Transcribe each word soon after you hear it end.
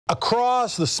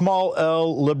Across the small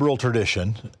L liberal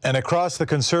tradition and across the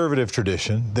conservative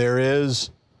tradition, there is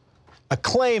a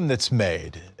claim that's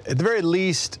made, at the very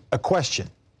least, a question.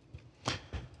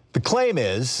 The claim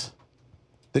is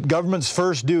that government's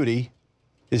first duty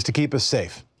is to keep us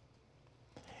safe.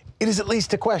 It is at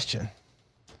least a question.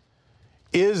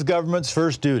 Is government's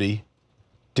first duty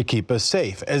to keep us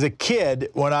safe? As a kid,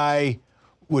 when I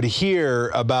would hear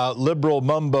about liberal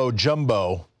mumbo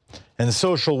jumbo and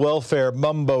social welfare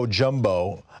mumbo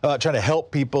jumbo, trying to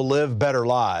help people live better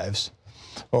lives,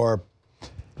 or,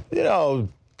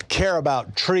 care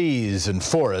about trees and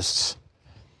forests,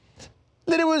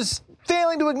 that it was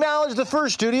failing to acknowledge the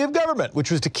first duty of government,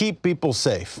 which was to keep people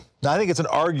safe. Now, I think it's an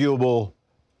arguable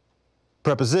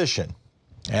preposition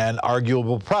and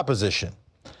arguable proposition.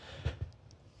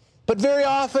 But very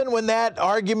often when that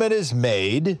argument is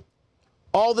made,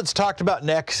 all that's talked about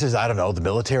next is, the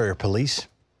military or police.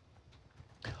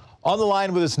 On the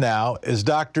line with us now is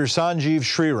Dr. Sanjeev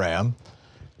Sriram,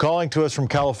 calling to us from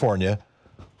California,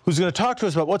 who's going to talk to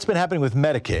us about what's been happening with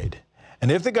Medicaid. And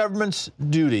if the government's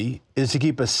duty is to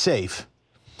keep us safe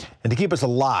and to keep us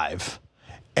alive,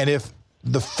 and if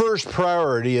the first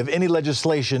priority of any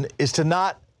legislation is to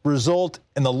not result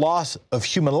in the loss of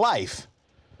human life,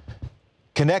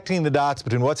 connecting the dots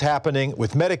between what's happening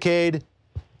with Medicaid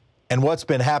and what's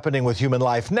been happening with human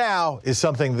life now is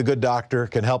something the good doctor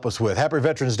can help us with. Happy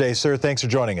Veterans Day, sir. Thanks for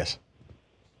joining us.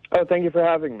 Oh, thank you for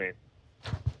having me.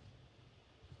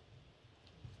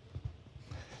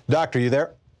 Doctor, you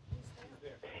there?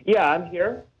 Yeah, I'm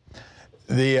here.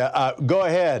 Go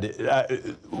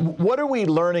ahead. What are we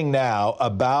learning now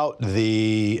about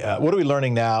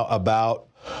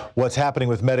what's happening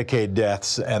with Medicaid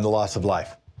deaths and the loss of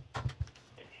life?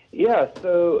 Yeah,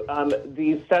 so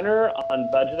the Center on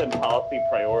Budget and Policy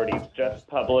Priorities just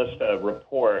published a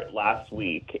report last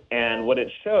week, and what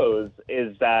it shows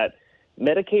is that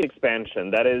Medicaid expansion,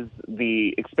 that is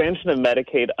the expansion of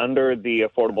Medicaid under the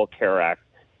Affordable Care Act,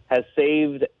 has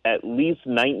saved at least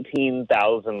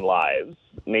 19,000 lives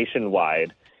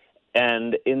nationwide.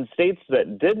 And in states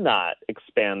that did not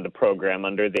expand the program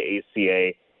under the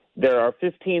ACA, there are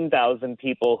 15,000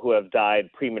 people who have died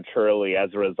prematurely as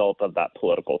a result of that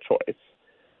political choice.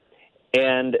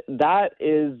 And that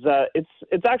is,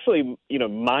 it's actually,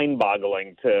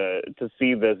 mind-boggling to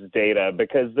see this data,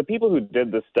 because the people who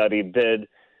did the study did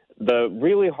the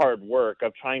really hard work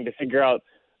of trying to figure out,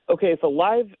 okay, if a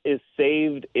life is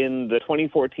saved in the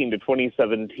 2014 to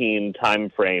 2017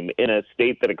 timeframe in a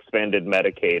state that expanded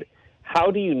Medicaid, how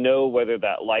do you know whether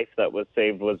that life that was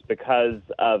saved was because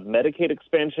of Medicaid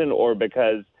expansion or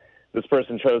because this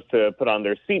person chose to put on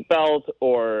their seatbelt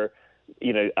or,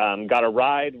 got a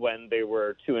ride when they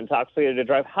were too intoxicated to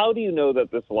drive? How do you know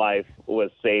that this life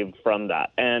was saved from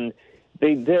that? And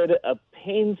they did a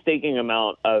painstaking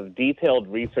amount of detailed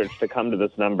research to come to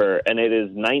this number, and it is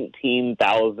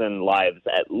 19,000 lives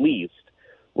at least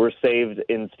were saved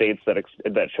in states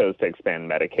that chose to expand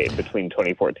Medicaid between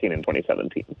 2014 and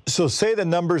 2017. So say the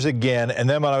numbers again, and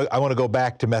then I want to go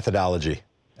back to methodology.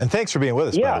 And thanks for being with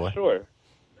us, by the way. Yeah, sure.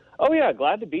 Oh, yeah,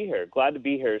 glad to be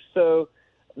here. So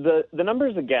the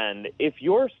numbers again, if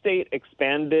your state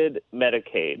expanded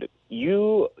Medicaid,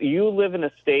 you live in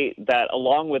a state that,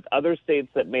 along with other states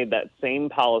that made that same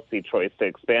policy choice to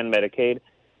expand Medicaid,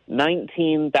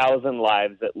 19,000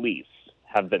 lives at least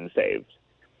have been saved.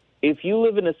 If you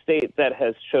live in a state that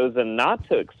has chosen not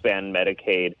to expand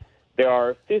Medicaid, there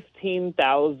are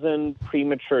 15,000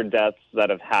 premature deaths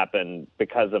that have happened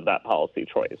because of that policy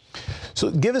choice. So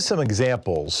give us some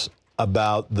examples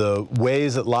about the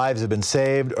ways that lives have been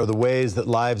saved or the ways that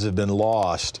lives have been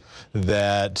lost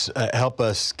that help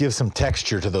us give some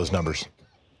texture to those numbers.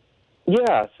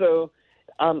 Yeah, so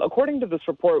according to this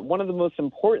report, one of the most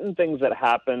important things that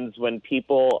happens when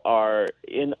people are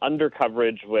in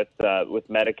undercoverage with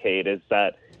Medicaid is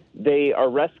that they are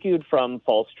rescued from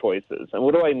false choices. And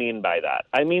what do I mean by that?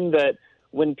 I mean that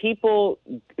when people,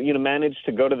 manage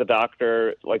to go to the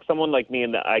doctor, like someone like me,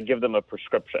 and I give them a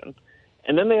prescription,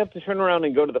 and then they have to turn around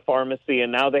and go to the pharmacy,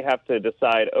 and now they have to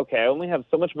decide, okay, I only have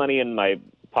so much money in my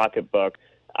pocketbook.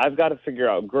 I've got to figure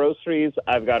out groceries.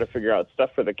 I've got to figure out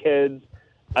stuff for the kids.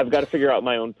 I've got to figure out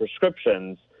my own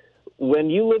prescriptions.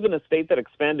 When you live in a state that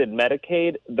expanded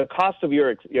Medicaid, the cost of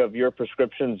your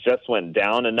prescriptions just went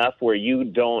down enough where you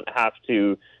don't have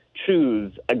to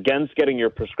choose against getting your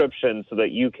prescription so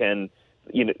that you can,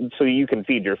 so you can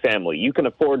feed your family. You can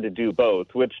afford to do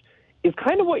both, which is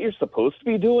kind of what you're supposed to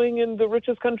be doing in the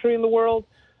richest country in the world.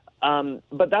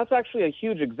 But that's actually a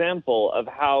huge example of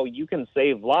how you can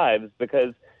save lives,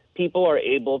 because people are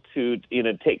able to,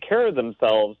 take care of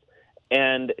themselves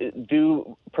and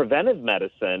do preventive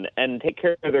medicine and take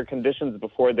care of their conditions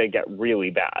before they get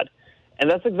really bad. And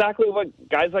that's exactly what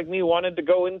guys like me wanted to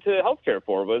go into healthcare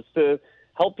for, was to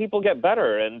help people get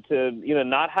better and to,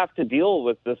 not have to deal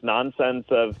with this nonsense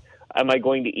of, am I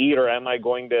going to eat or am I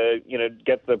going to,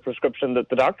 get the prescription that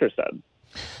the doctor said?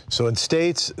 So in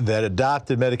states that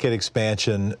adopted Medicaid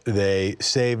expansion, they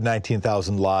saved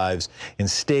 19,000 lives. In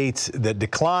states that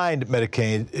declined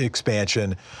Medicaid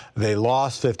expansion, they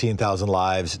lost 15,000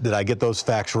 lives. Did I get those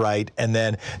facts right? And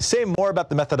then say more about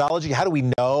the methodology. How do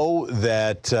we know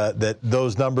that that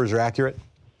those numbers are accurate?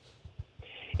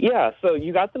 Yeah, so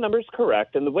you got the numbers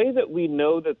correct. And the way that we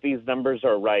know that these numbers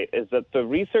are right is that the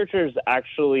researchers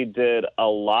actually did a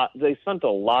lot. They spent a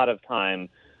lot of time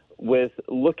with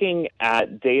looking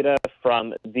at data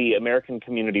from the American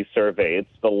Community Survey. It's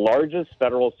the largest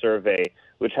federal survey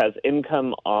which has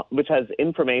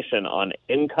information on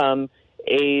income,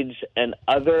 age, and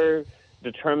other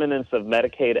determinants of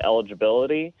Medicaid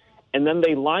eligibility. And then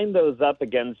they line those up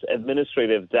against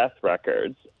administrative death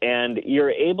records. And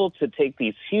you're able to take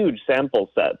these huge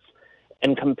sample sets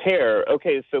and compare,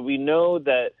 okay, so we know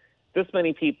that this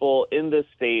many people in this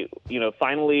state,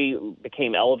 finally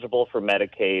became eligible for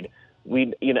Medicaid.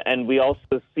 And we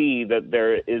also see that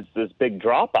there is this big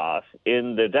drop-off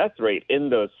in the death rate in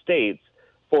those states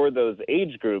for those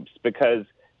age groups, because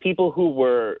people who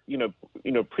were,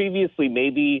 previously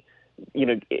maybe,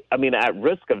 at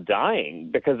risk of dying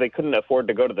because they couldn't afford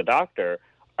to go to the doctor,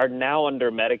 are now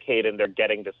under Medicaid and they're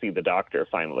getting to see the doctor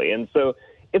finally. And so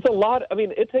it's a lot.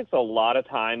 It takes a lot of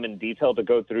time and detail to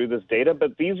go through this data,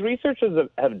 but these researchers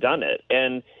have done it.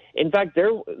 And in fact,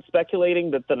 they're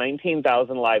speculating that the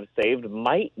 19,000 lives saved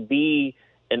might be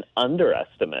an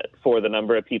underestimate for the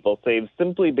number of people saved,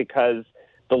 simply because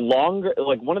the longer,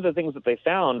 one of the things that they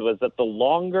found was that the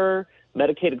longer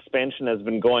Medicaid expansion has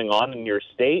been going on in your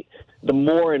state, the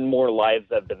more and more lives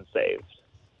have been saved.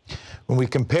 When we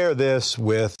compare this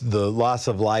with the loss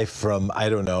of life from, I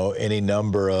don't know, any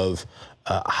number of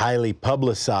highly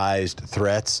publicized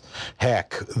threats,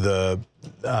 heck, the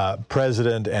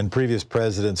president and previous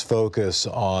president's focus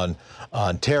on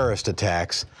terrorist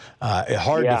attacks,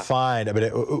 hard to find.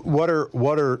 What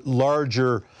are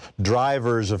larger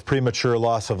drivers of premature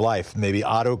loss of life? Maybe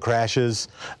auto crashes.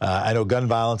 I know gun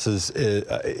violence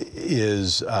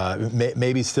is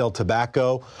maybe still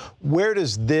tobacco. Where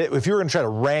does this, if you were going to try to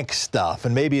rank stuff,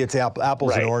 and maybe it's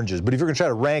apples and oranges, but if you're going to try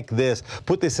to rank this,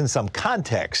 put this in some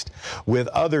context with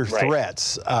other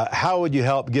threats, how would you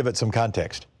help give it some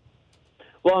context?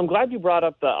 Well, I'm glad you brought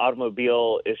up the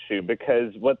automobile issue,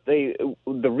 because what the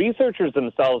researchers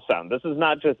themselves found, this is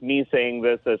not just me saying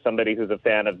this as somebody who's a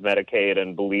fan of Medicaid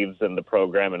and believes in the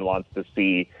program and wants to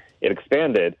see it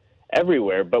expanded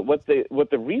everywhere, but what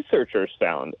the researchers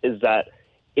found is that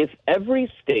if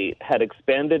every state had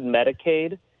expanded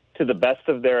Medicaid to the best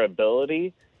of their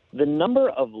ability, the number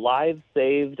of lives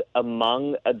saved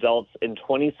among adults in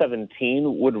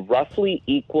 2017 would roughly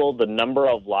equal the number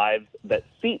of lives that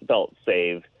seatbelts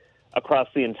saved across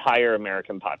the entire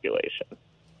American population.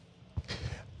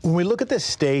 When we look at the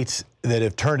states that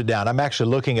have turned it down, I'm actually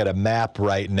looking at a map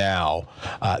right now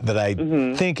that I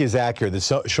think is accurate,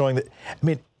 that's showing that,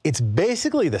 it's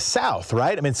basically the South,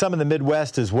 right? Some in the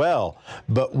Midwest as well.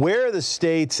 But where are the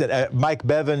states that Mike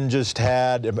Bevin just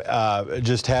had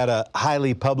a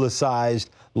highly publicized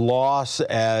loss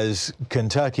as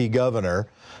Kentucky governor,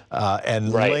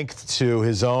 and linked to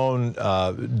his own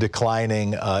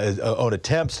declining, own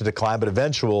attempts to decline, but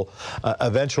eventual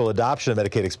adoption of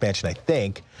Medicaid expansion, I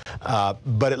think.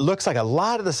 But it looks like a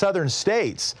lot of the southern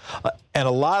states and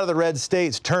a lot of the red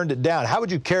states turned it down. How would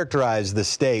you characterize the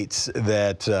states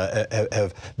that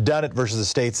have done it versus the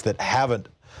states that haven't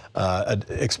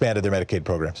expanded their Medicaid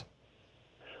programs?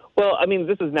 Well,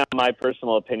 this is now my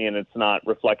personal opinion. It's not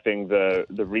reflecting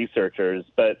the researchers,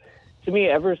 but to me,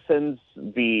 ever since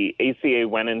the ACA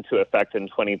went into effect in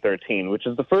 2013, which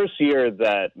is the first year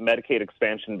that Medicaid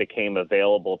expansion became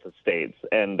available to states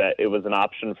and that it was an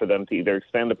option for them to either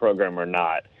expand the program or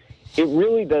not, it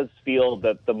really does feel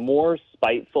that the more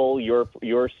spiteful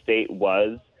your state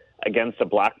was against a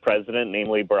black president,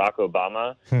 namely Barack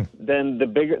Obama, then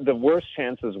the worse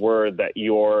chances were that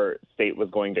your state was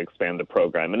going to expand the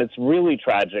program. And it's really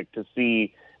tragic to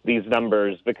see these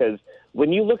numbers, because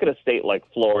when you look at a state like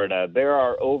Florida, there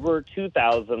are over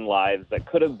 2,000 lives that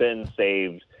could have been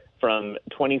saved from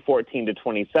 2014 to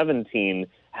 2017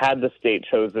 had the state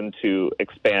chosen to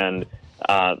expand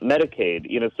Medicaid.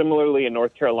 Similarly in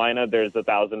North Carolina, there's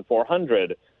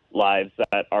 1,400 lives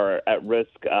that are at risk,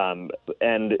 and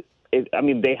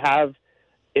they have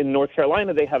in North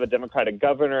Carolina, they have a Democratic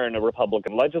governor and a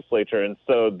Republican legislature, and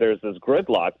so there's this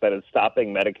gridlock that is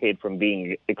stopping Medicaid from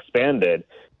being expanded.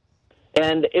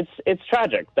 And it's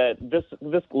tragic that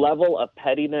this level of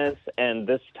pettiness and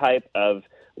this type of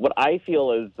what I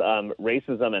feel is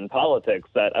racism in politics,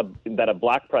 that a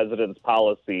black president's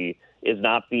policy is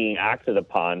not being acted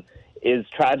upon, is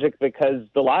tragic, because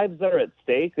the lives that are at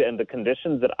stake and the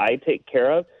conditions that I take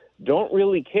care of don't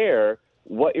really care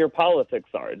what your politics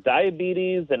are.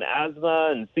 Diabetes and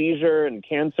asthma and seizure and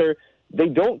cancer, they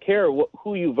don't care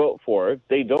who you vote for.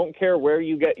 They don't care where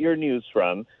you get your news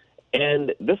from.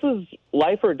 And this is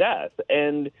life or death.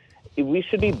 And we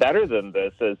should be better than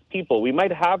this as people. We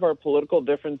might have our political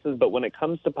differences, but when it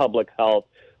comes to public health,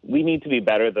 we need to be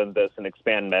better than this and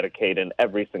expand Medicaid in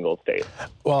every single state.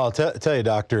 Well, I'll tell you,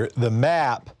 Doctor, the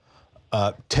map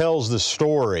tells the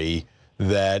story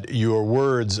that your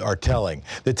words are telling.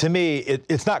 That to me,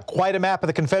 it's not quite a map of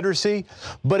the Confederacy,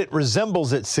 but it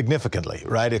resembles it significantly,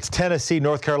 right? It's Tennessee,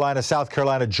 North Carolina, South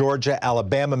Carolina, Georgia,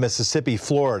 Alabama, Mississippi,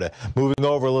 Florida, moving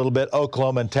over a little bit,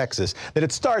 Oklahoma and Texas. Then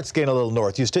it starts getting a little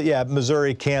north. You still,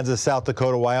 Missouri, Kansas, South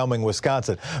Dakota, Wyoming,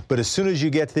 Wisconsin. But as soon as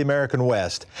you get to the American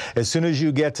West, as soon as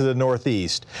you get to the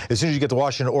Northeast, as soon as you get to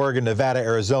Washington, Oregon, Nevada,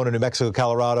 Arizona, New Mexico,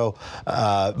 Colorado,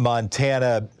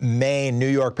 Montana, Maine, New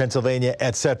York, Pennsylvania,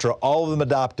 etc., all of them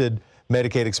adopted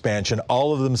Medicaid expansion.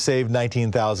 All of them saved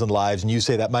 19,000 lives, and you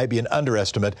say that might be an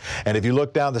underestimate. And if you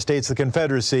look down the states of the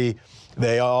Confederacy,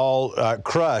 they all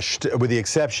crushed, with the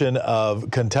exception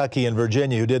of Kentucky and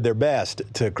Virginia, who did their best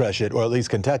to crush it, or at least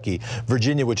Kentucky.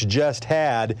 Virginia, which just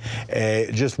won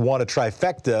a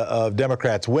trifecta of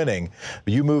Democrats winning.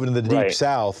 You move into the deep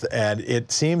South, and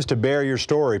it seems to bear your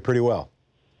story pretty well.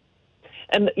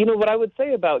 And, what I would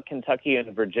say about Kentucky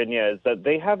and Virginia is that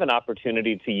they have an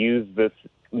opportunity to use this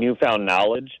newfound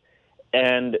knowledge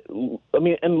and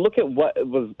look at what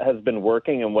has been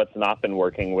working and what's not been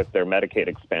working with their Medicaid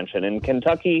expansion. In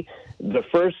Kentucky, the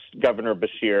first Governor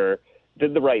Beshear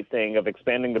did the right thing of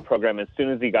expanding the program as soon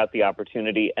as he got the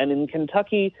opportunity. And in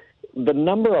Kentucky, the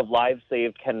number of lives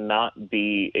saved cannot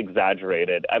be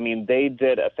exaggerated. They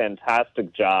did a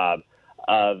fantastic job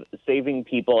of saving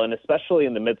people, and especially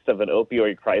in the midst of an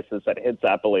opioid crisis that hits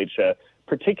Appalachia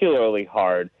particularly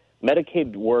hard.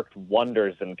 Medicaid worked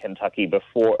wonders in Kentucky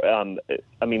during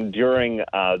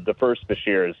the first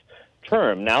Beshear's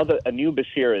term. Now that a new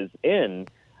Beshear is in,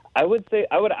 I would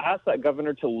ask that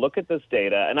governor to look at this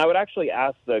data, and I would actually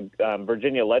ask the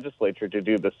Virginia legislature to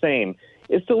do the same,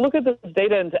 is to look at this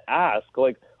data and to ask,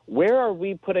 where are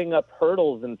we putting up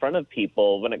hurdles in front of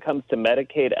people when it comes to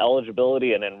Medicaid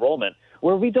eligibility and enrollment,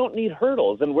 where we don't need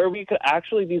hurdles and where we could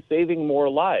actually be saving more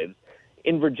lives?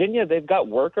 In Virginia, they've got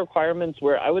work requirements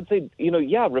where I would say,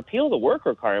 repeal the work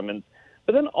requirements,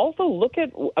 but then also look at,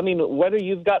 whether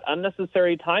you've got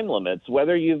unnecessary time limits,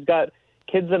 whether you've got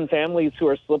kids and families who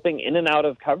are slipping in and out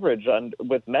of coverage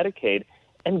with Medicaid,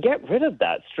 and get rid of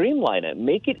that, streamline it,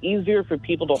 make it easier for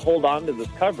people to hold on to this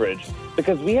coverage,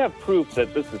 because we have proof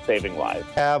that this is saving lives.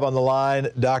 I have on the line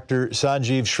Dr.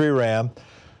 Sanjeev Sriram,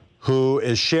 who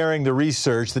is sharing the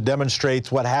research that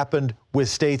demonstrates what happened with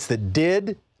states that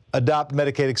did adopt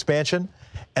Medicaid expansion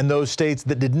and those states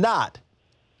that did not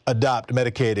adopt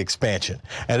Medicaid expansion.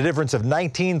 And a difference of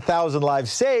 19,000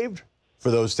 lives saved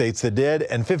for those states that did,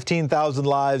 and 15,000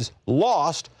 lives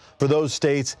lost for those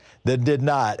states that did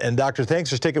not. And Doctor, thanks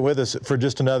for sticking with us for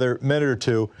just another minute or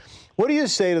two. What do you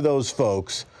say to those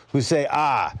folks who say,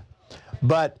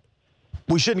 but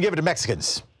we shouldn't give it to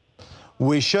Mexicans?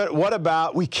 We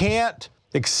can't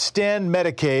extend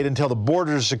Medicaid until the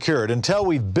borders are secured. Until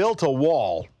we've built a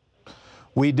wall,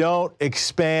 we don't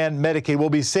expand Medicaid. We'll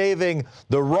be saving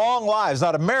the wrong lives,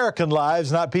 not American lives,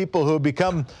 not people who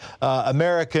become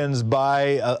Americans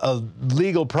by a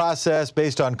legal process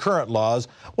based on current laws.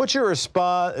 What's your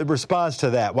response to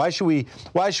that? Why should we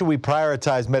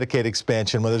prioritize Medicaid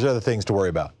expansion when there's other things to worry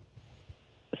about?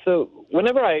 So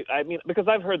whenever because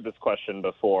I've heard this question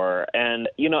before, and,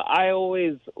 I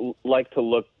always like to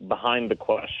look behind the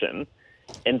question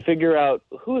and figure out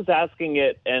who's asking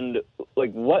it and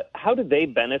how do they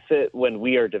benefit when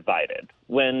we are divided,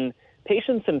 when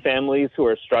patients and families who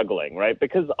are struggling, right?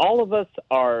 Because all of us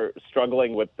are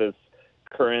struggling with this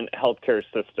current healthcare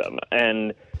system,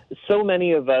 and so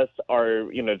many of us are,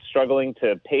 struggling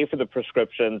to pay for the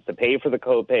prescriptions, to pay for the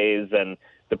copays and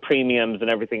the premiums and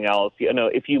everything else.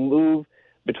 If you move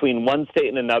between one state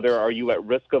and another, are you at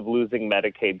risk of losing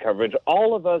Medicaid coverage?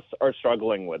 All of us are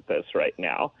struggling with this right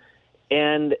now.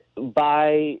 And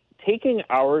by taking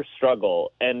our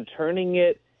struggle and turning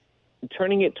it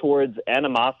towards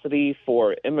animosity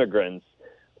for immigrants,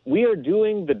 we are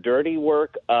doing the dirty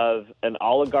work of an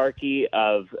oligarchy,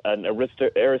 of an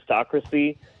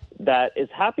aristocracy that is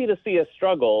happy to see us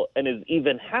struggle and is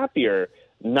even happier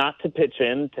not to pitch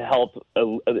in to help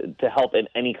in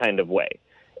any kind of way.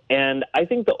 And I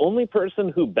think the only person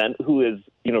who is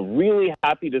really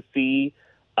happy to see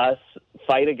us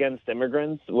fight against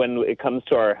immigrants when it comes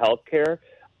to our health care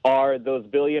are those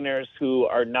billionaires who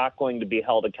are not going to be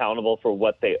held accountable for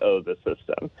what they owe the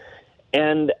system.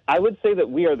 And I would say that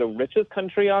we are the richest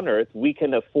country on earth. We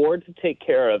can afford to take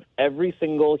care of every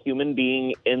single human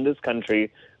being in this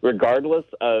country, regardless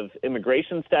of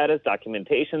immigration status,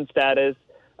 documentation status,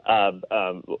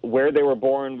 where they were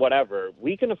born, whatever.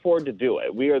 We can afford to do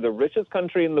it. We are the richest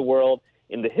country in the world,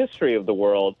 in the history of the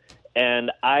world,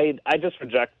 and I just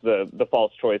reject the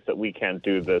false choice that we can't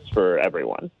do this for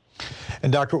everyone.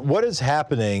 And Doctor, what is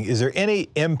happening? Is there any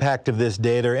impact of this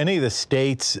data, or any of the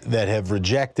states that have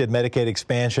rejected Medicaid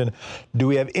expansion? Do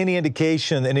we have any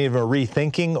indication that any of them are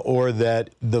rethinking, or that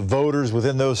the voters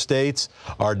within those states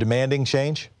are demanding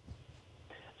change?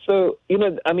 So,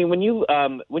 I mean, when you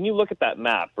look at that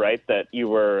map, right, that you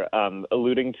were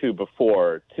alluding to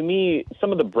before, to me,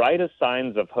 some of the brightest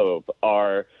signs of hope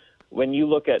are when you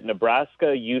look at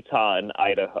Nebraska, Utah, and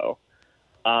Idaho.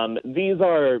 These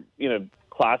are,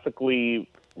 classically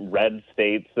red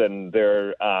states, and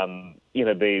they're,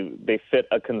 they fit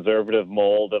a conservative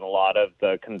mold in a lot of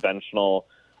the conventional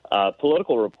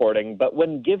political reporting. But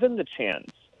when given the chance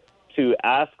to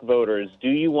ask voters, do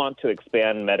you want to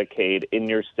expand Medicaid in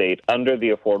your state under the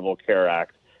Affordable Care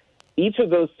Act, each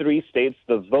of those three states,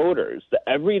 the voters, the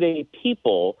everyday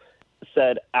people,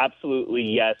 said absolutely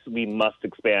yes, we must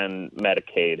expand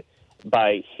Medicaid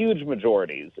by huge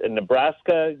majorities in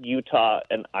Nebraska, Utah,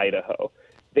 and Idaho.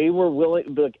 They were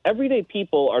willing, like, everyday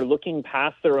people are looking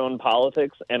past their own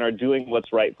politics and are doing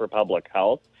what's right for public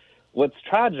health. What's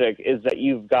tragic is that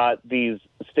you've got these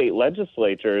state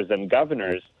legislatures and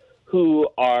governors who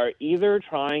are either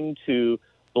trying to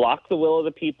block the will of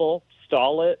the people,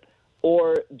 stall it,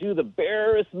 or do the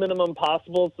barest minimum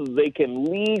possible so they can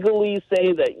legally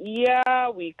say that, yeah,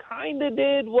 we kind of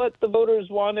did what the voters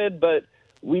wanted, but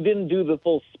we didn't do the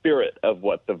full spirit of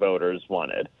what the voters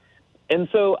wanted. And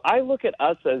so I look at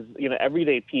us as,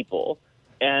 everyday people,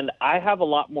 and I have a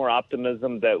lot more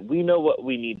optimism that we know what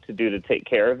we need to do to take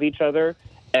care of each other.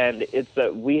 And it's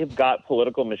that we have got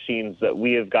political machines that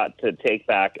we have got to take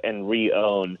back and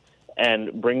re-own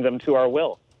and bring them to our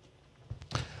will.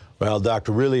 Well,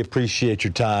 Doctor, really appreciate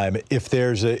your time. If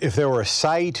there were a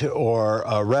site or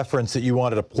a reference that you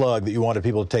wanted to plug, that you wanted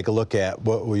people to take a look at,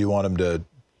 where you wanted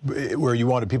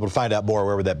people to find out more,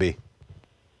 where would that be?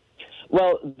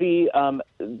 Well, the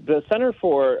Center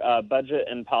for Budget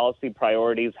and Policy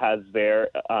Priorities has the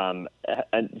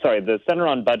Center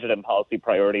on Budget and Policy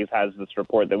Priorities has this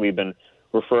report that we've been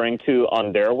referring to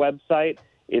on their website.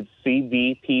 It's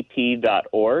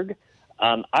cbpp.org.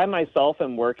 I myself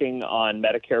am working on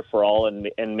Medicare for All and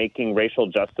making racial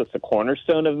justice a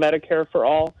cornerstone of Medicare for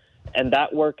All, and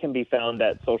that work can be found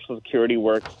at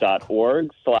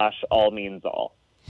socialsecurityworks.org/all-means-all.